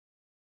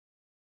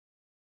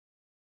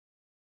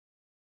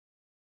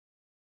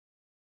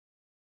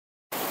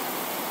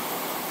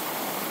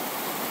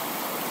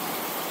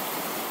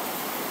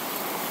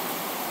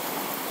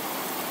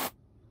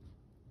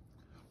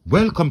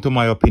Welcome to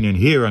My Opinion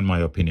here on My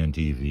Opinion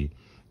TV.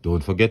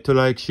 Don't forget to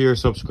like, share,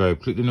 subscribe,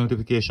 click the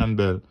notification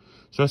bell,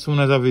 so as soon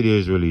as a video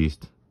is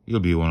released, you'll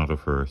be one of the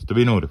first to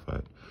be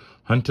notified.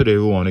 And today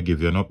we want to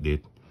give you an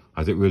update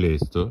as it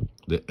relates to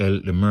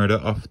the murder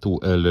of two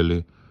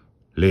elderly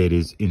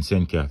ladies in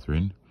St.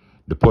 Catherine.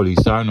 The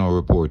police are now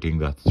reporting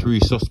that 3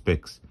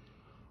 suspects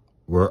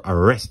were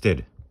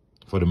arrested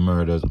for the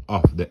murders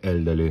of the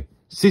elderly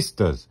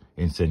sisters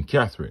in St.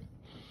 Catherine.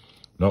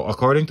 Now,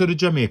 according to the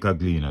Jamaica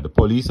Gleaner, the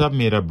police have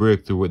made a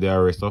breakthrough with the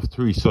arrest of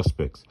 3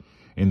 suspects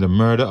in the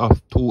murder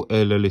of 2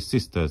 elderly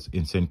sisters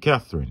in St.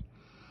 Catherine.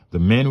 The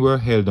men were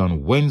held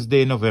on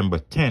Wednesday, November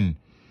 10,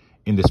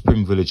 in the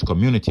Spring Village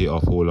community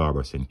of Old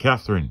Harbour, St.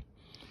 Catherine.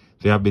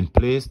 They have been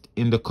placed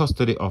in the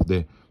custody of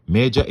the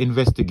Major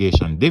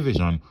Investigation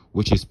Division,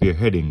 which is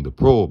spearheading the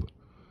probe.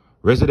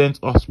 Residents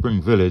of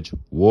Spring Village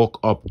woke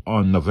up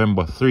on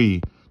November 3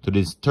 to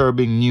the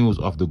disturbing news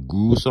of the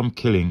gruesome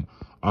killing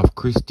of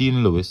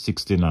Christine Lewis,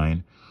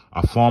 69,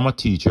 a former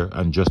teacher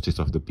and justice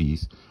of the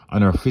peace,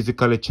 and her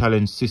physically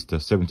challenged sister,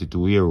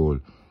 72-year-old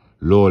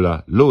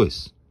Lola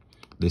Lewis.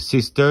 The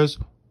sisters,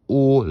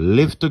 who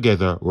lived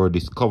together, were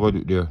discovered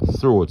with their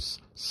throats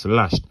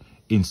slashed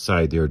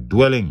inside their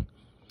dwelling.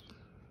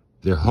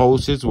 Their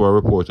houses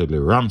were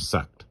reportedly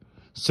ransacked.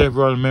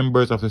 Several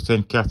members of the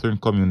St. Catherine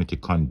community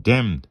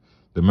condemned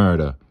the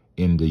murder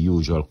in the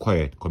usual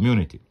quiet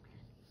community.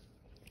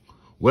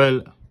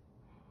 Well,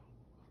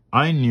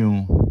 I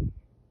knew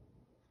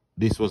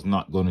this was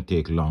not going to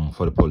take long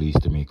for the police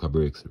to make a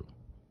breakthrough.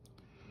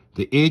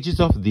 The ages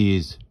of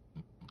these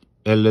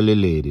elderly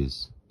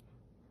ladies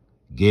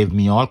gave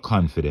me all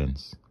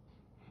confidence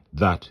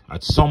that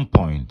at some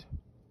point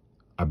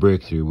a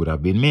breakthrough would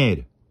have been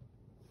made.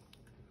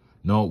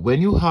 Now,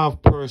 when you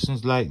have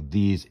persons like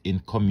these in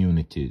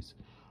communities,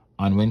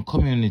 and when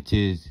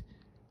communities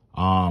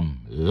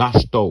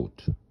lashed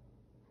out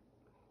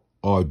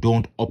or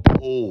don't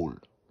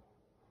uphold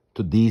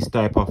to these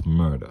type of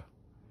murder,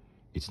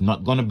 it's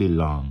not going to be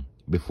long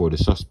before the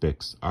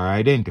suspects are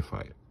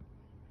identified.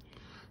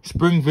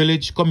 Spring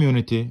Village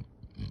community,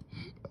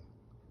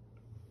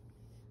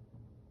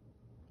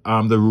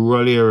 the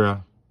rural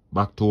area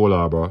back to Old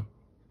Harbour,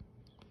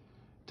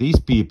 these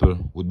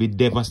people would be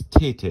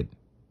devastated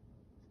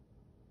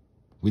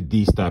with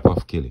these type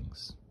of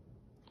killings.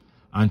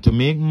 And to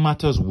make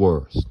matters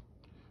worse,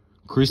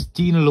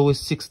 Christine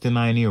Lewis,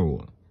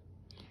 69-year-old,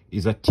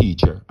 is a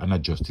teacher and a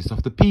justice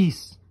of the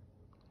peace.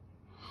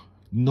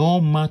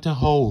 No matter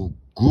how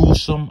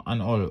gruesome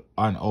and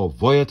how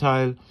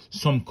volatile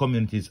some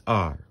communities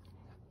are,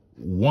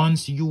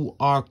 once you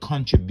are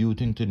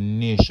contributing to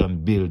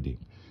nation building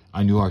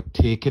and you are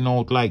taken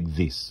out like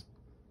this,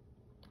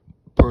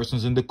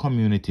 persons in the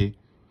community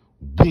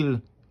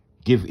will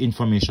give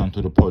information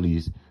to the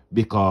police,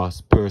 because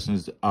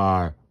persons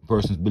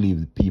believe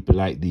that people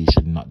like these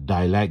should not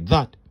die like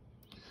that.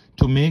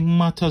 To make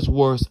matters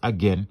worse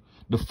again,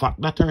 the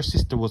fact that her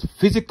sister was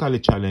physically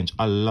challenged,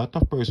 a lot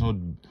of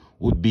persons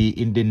would be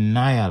in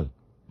denial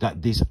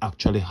that this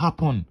actually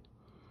happened.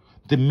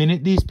 The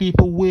minute these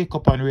people wake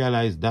up and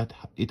realize that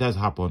it has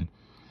happened,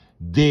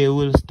 they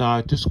will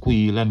start to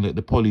squeal and let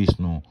the police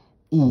know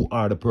who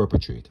are the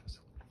perpetrators.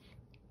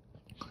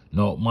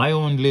 Now, my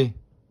only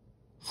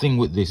thing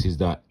with this is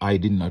that I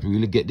did not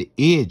really get the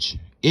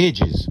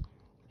ages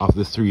of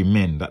the 3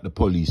 men that the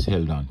police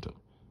held on to.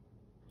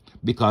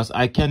 Because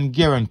I can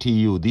guarantee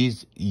you,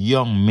 these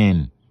young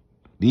men,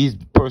 these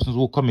persons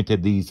who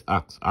committed these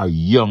acts are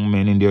young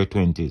men in their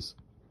 20s.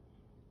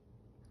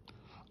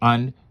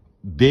 And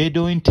they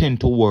don't intend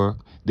to work.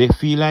 They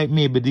feel like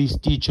maybe these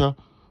teachers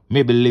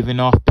may be living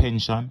off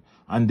pension,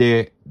 and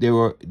they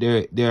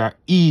are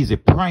easy,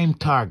 prime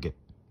target.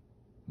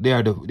 They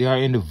are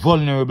in the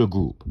vulnerable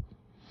group.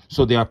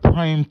 So they are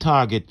prime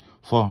target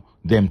for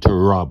them to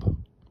rob.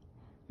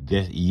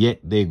 Yet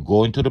they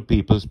go into the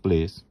people's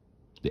place,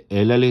 the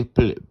elderly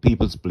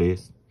people's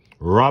place,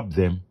 rob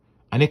them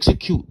and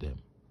execute them.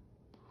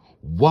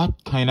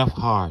 What kind of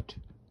heart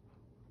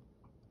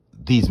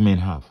these men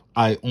have?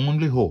 I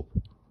only hope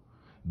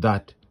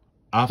that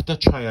after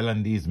trial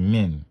and these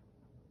men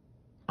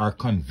are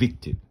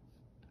convicted,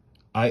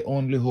 I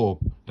only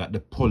hope that the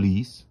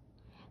police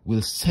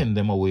will send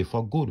them away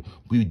for good.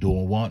 We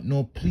don't want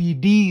no plea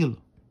deal.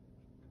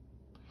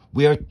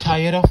 We are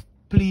tired of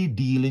plea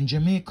deal in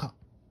Jamaica.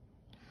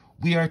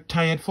 We are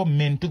tired for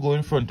men to go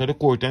in front of the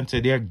court and say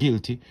they are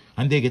guilty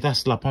and they get a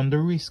slap on the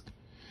wrist.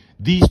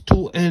 These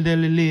 2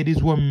 elderly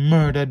ladies were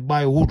murdered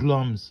by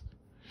hoodlums.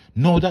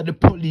 Now that the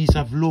police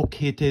have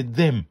located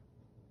them,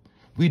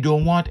 we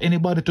don't want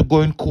anybody to go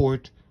in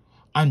court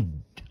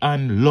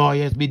and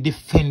lawyers be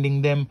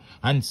defending them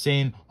and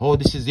saying, oh,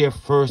 this is their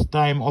first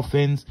time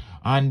offense,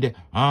 and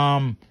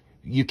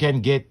you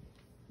can get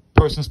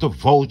persons to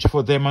vouch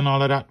for them and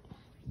all of that.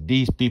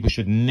 These people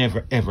should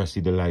never ever see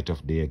the light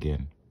of day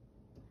again.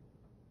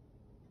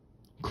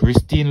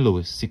 Christine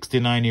Lewis,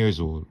 69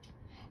 years old,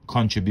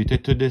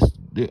 contributed to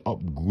the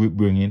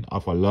upbringing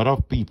of a lot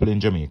of people in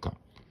Jamaica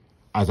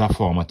as a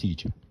former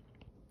teacher.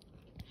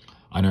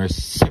 And her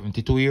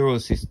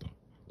 72-year-old sister,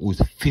 who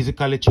is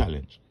physically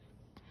challenged,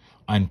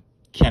 and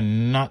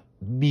cannot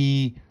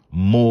be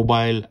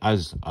mobile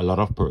as a lot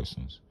of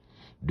persons.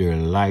 Their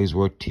lives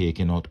were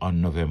taken out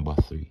on November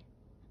 3.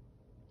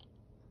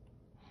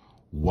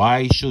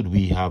 Why should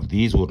we have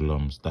these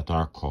hoodlums that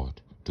are caught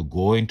to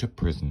go into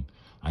prison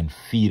and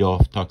feed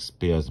off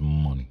taxpayers'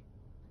 money?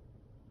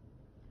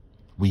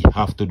 We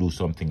have to do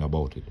something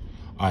about it.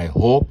 I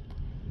hope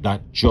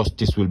that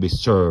justice will be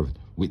served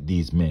with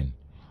these men.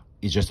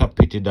 It's just a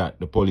pity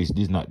that the police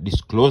did not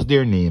disclose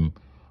their name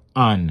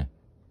and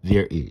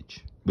their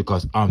age,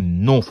 because I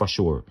know for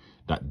sure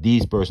that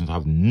these persons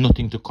have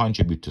nothing to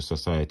contribute to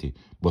society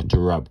but to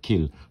rob,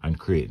 kill, and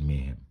create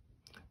mayhem.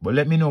 But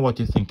let me know what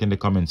you think in the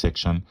comment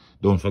section.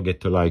 Don't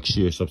forget to like,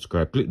 share,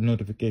 subscribe, click the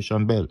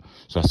notification bell,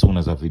 so as soon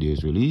as a video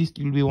is released,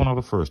 you'll be one of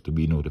the first to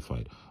be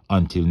notified.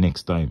 Until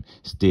next time,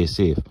 stay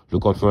safe,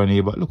 look out for a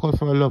neighbor, look out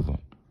for a loved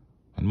one,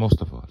 and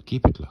most of all,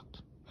 keep it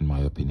locked in My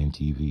Opinion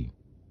TV.